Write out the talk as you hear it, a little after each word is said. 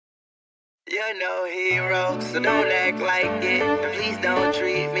You're no hero, so don't act like it. And please don't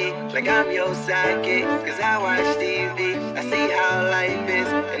treat me like I'm your sidekick. Cause I watch TV, I see how life is,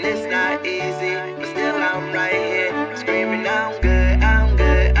 and it's not easy, but still I'm right here, screaming I'm good, I'm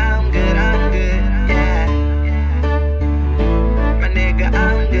good, I'm good, I'm good, yeah. My nigga,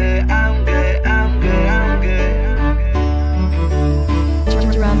 I'm good, I'm good, I'm good, I'm good.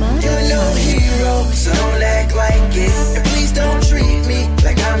 You're no hero, so don't act like it. And please don't treat me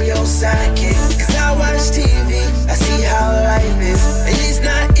like I'm your sidekick. Cause I watch TV, I see how life is, and it's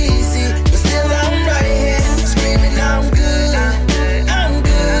not easy, but still I'm right here, screaming I'm good, I'm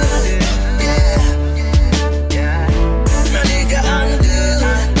good, yeah. My nigga, I'm good,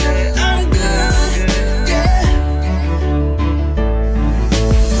 I'm good, yeah.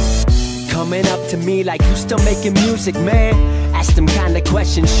 Coming up to me like you still making music, man. Ask them kind of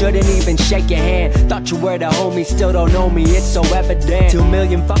questions, shouldn't even shake your hand. Thought you were the homie, still don't know me, it's so evident. 2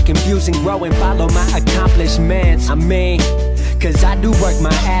 million fucking views and growing, follow my accomplishments. I mean, cause I do work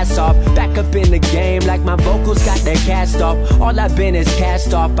my ass off, back up in the game like my vocals got their cast off. All I've been is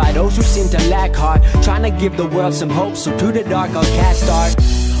cast off by those who seem to lack heart, trying to give the world some hope, so to the dark I'll cast art.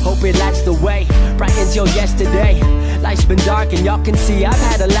 Hope it lights the way, bright until yesterday. Life's been dark and y'all can see I've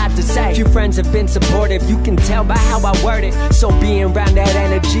had a lot to say. Few friends have been supportive, you can tell by how I word it. So being around that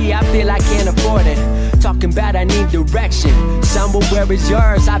energy, I feel I can't afford it. Talking about I need direction, somewhere where is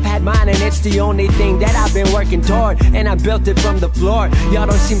yours? I've had mine and it's the only thing that I've been working toward, and I built it from the floor. Y'all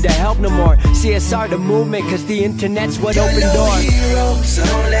don't seem to help no more. CSR the movement, cause the internet's what opened doors. You're no hero, so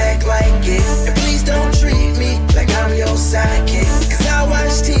don't act like it. And please don't treat me like I'm your sidekick. Cause I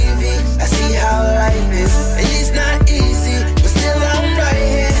watch TV, I see how life is, and it's not easy, but still I'm right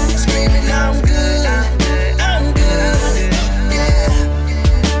here, screaming I'm good, I'm good,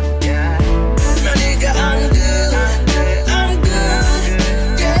 yeah. My nigga, I'm good, I'm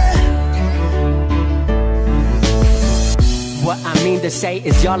good, yeah. What I mean to say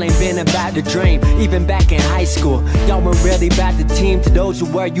is y'all ain't been about the dream. Even back in high school, y'all weren't really about the team. To those who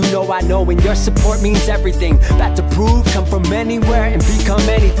were, you know I know, and your support means everything. About to prove, come from anywhere and become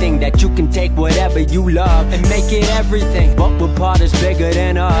anything. That you can take whatever you love and make it everything. But we're part is bigger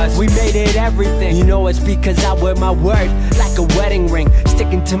than us, we made it everything. You know it's because I wear my word like a wedding ring,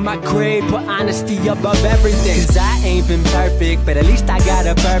 sticking to my creed, put honesty above everything. Cause I ain't been perfect, but at least I got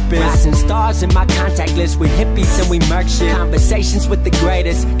a purpose. Rising stars in my contact list with hippies and we murk shit. Conversations with the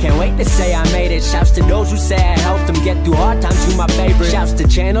greatest, can't wait to say I made it. Shouts to those who say I helped them get through hard times, you my favorite. Shouts to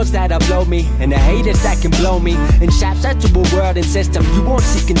channels that upload me, and the haters that can blow me. And shouts out to a world and system you won't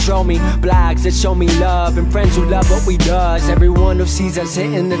see control me. Blogs that show me love, and friends who love what we does. Everyone who sees us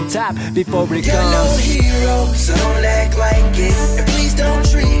hitting the top before it You're comes. no hero, so don't act like it. And please don't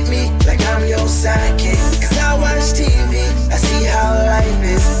treat me like I'm your sidekick. Cause I watch TV, I see how life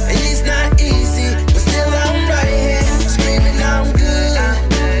is, and it's not easy, but still I'm right here, screaming I'm good,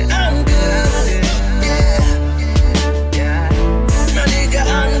 I'm good, yeah. My nigga,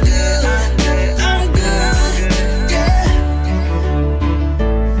 I'm good, I'm good, yeah.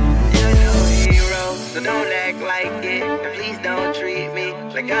 You're no hero, so don't act like it. And please don't treat me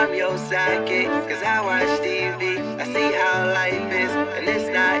like I'm your sidekick. Cause I watch TV, I see how life is, and it's